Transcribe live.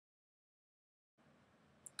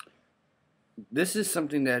this is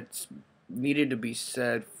something that's needed to be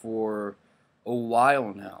said for a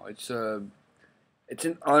while now. It's an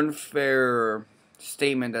unfair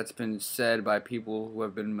statement that's been said by people who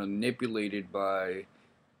have been manipulated by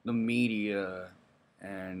the media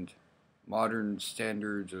and modern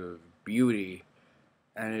standards of beauty,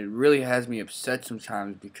 and it really has me upset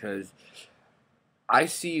sometimes because I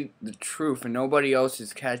see the truth and nobody else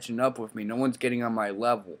is catching up with me. No one's getting on my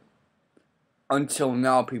level. Until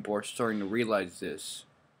now, people are starting to realize this.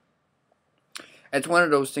 It's one of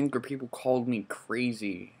those things where people called me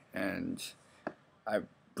crazy, and I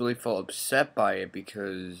really felt upset by it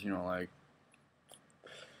because like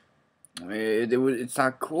it's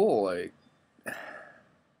not cool. Like,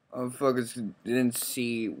 motherfuckers didn't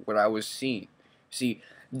see what I was seeing. See,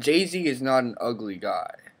 Jay Z is not an ugly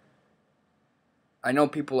guy. I know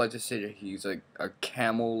people like to say that he's like a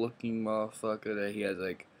camel-looking motherfucker. That he has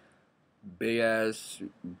like big ass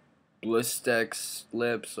blistex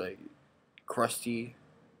lips, like crusty.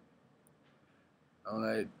 On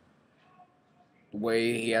that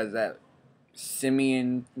way, he has that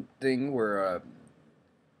simian thing where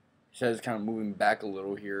his head is kind of moving back a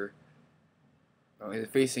little here. His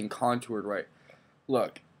facing contoured right.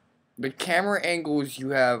 Look, the camera angles you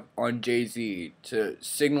have on Jay Z to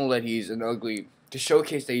signal that he's an ugly, to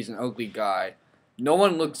showcase that he's an ugly guy. No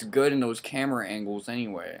one looks good in those camera angles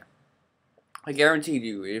anyway. I guarantee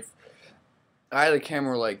you, if I had a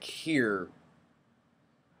camera like here,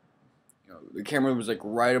 the camera was like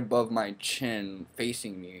right above my chin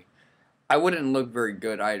facing me, I wouldn't look very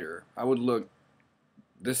good either. I would look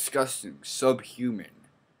disgusting, subhuman.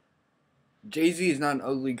 Jay Z is not an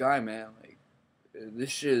ugly guy, man. Like, this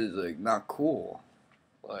shit is like not cool.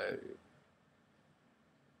 Like,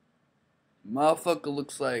 motherfucker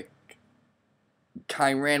looks like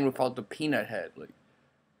Kyran without the peanut head. Like,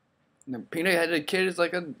 the peanut headed kid is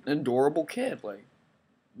like an adorable kid. Like,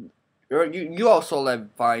 you all saw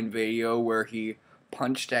that Vine video where he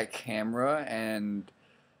punched that camera and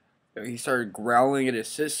he started growling at his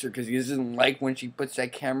sister because he doesn't like when she puts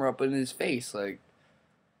that camera up in his face. Like,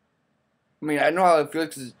 I mean, I know how it feels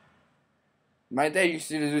because my dad used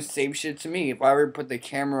to do the same shit to me. If I ever put the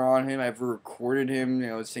camera on him, I ever recorded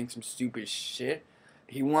him, saying some stupid shit,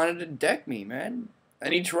 he wanted to deck me, man.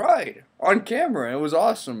 And he tried on camera. It was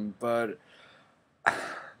awesome, but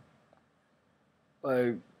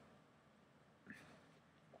like,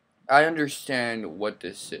 I understand what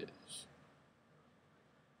this is.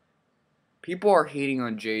 People are hating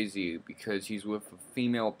on Jay Z because he's with a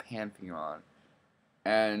female pantheon,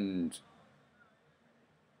 and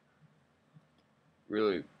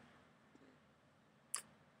really,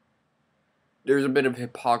 there's a bit of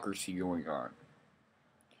hypocrisy going on.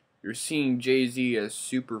 You're seeing Jay Z as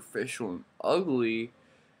superficial and ugly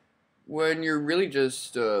when you're really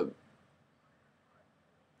just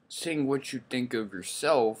saying what you think of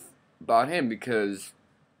yourself about him, because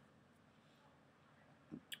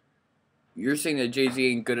you're saying that Jay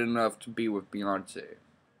Z ain't good enough to be with Beyonce,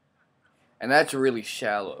 and that's really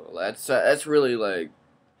shallow. That's really like,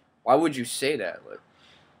 why would you say that? Like,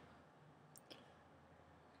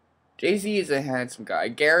 Jay Z is a handsome guy. I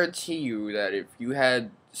guarantee you that if you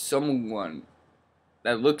had someone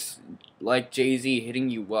that looks like Jay Z hitting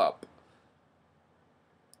you up,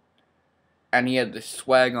 and he had the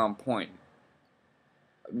swag on point,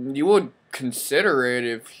 you would consider it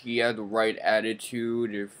if he had the right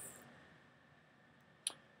attitude, if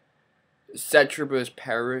Cetribus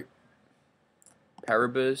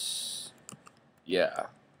paribus, yeah.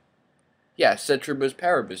 Yeah, Cetribus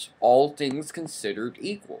paribus, all things considered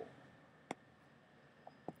equal.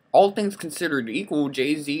 All things considered equal,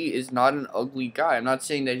 Jay-Z is not an ugly guy. I'm not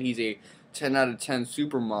saying that he's a 10 out of 10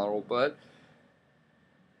 supermodel, but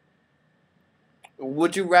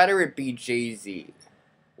would you rather it be Jay-Z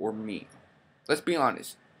or me? Let's be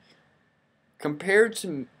honest. Compared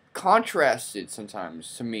to, contrasted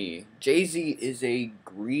sometimes to me, Jay-Z is a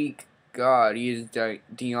Greek god. He is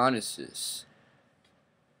Dionysus.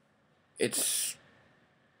 It's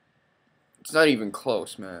not even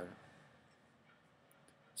close, man.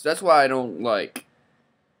 So that's why I don't like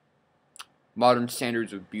modern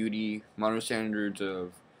standards of beauty, modern standards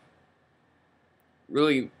of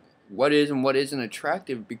really what is and what isn't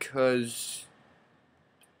attractive, because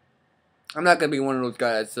I'm not gonna be one of those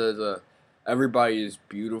guys that says everybody is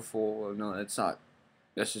beautiful. No, that's not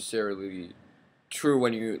necessarily true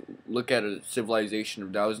when you look at a civilization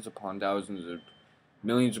of thousands upon thousands of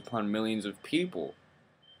millions upon millions of people.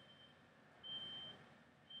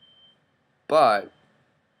 But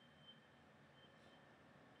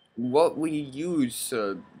what we use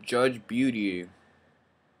to judge beauty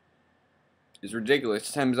is ridiculous.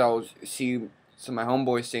 Sometimes I'll see some of my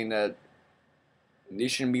homeboys saying that they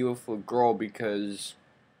shouldn't be with a girl because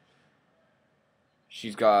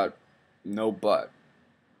she's got no butt.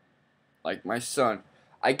 Like my son.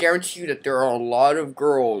 I guarantee you that there are a lot of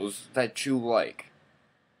girls that you like,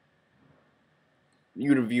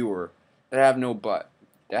 you the viewer, that have no butt,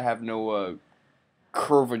 that have no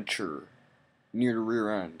curvature near the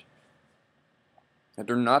rear end, that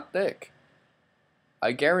they're not thick.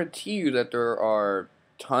 I guarantee you that there are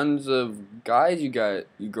tons of guys you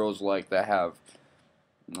girls like that have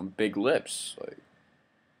big lips. Like,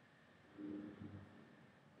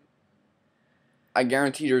 I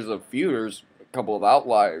guarantee there's a couple of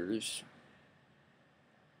outliers.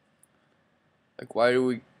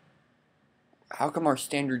 Like, how come our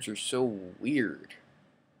standards are so weird?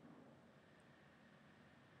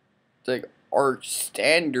 It's like our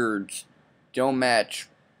standards don't match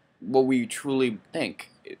what we truly think.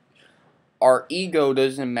 Our ego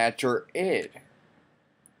doesn't match our id.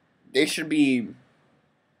 They should be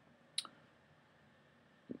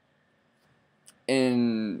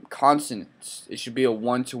in consonance. It should be a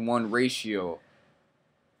 1-to-1 ratio.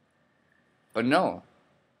 But no,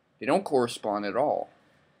 they don't correspond at all.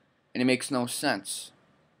 And it makes no sense.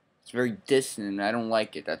 It's very dissonant and I don't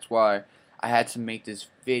like it. That's why I had to make this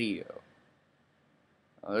video.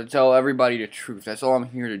 To tell everybody the truth. That's all I'm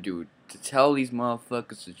here to do. To tell these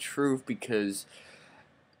motherfuckers the truth, because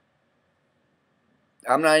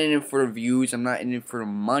I'm not in it for the views. I'm not in it for the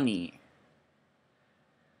money.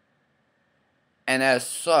 And as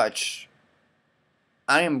such,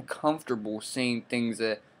 I am comfortable saying things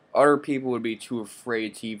that other people would be too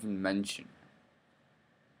afraid to even mention.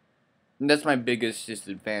 And that's my biggest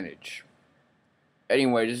disadvantage.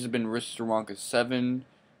 Anyway, this has been Mr. Wonka 7.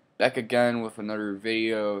 Back again with another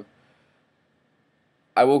video.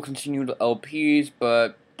 I will continue the LPs,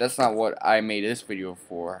 but that's not what I made this video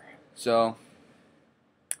for. So,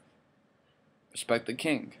 respect the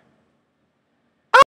king.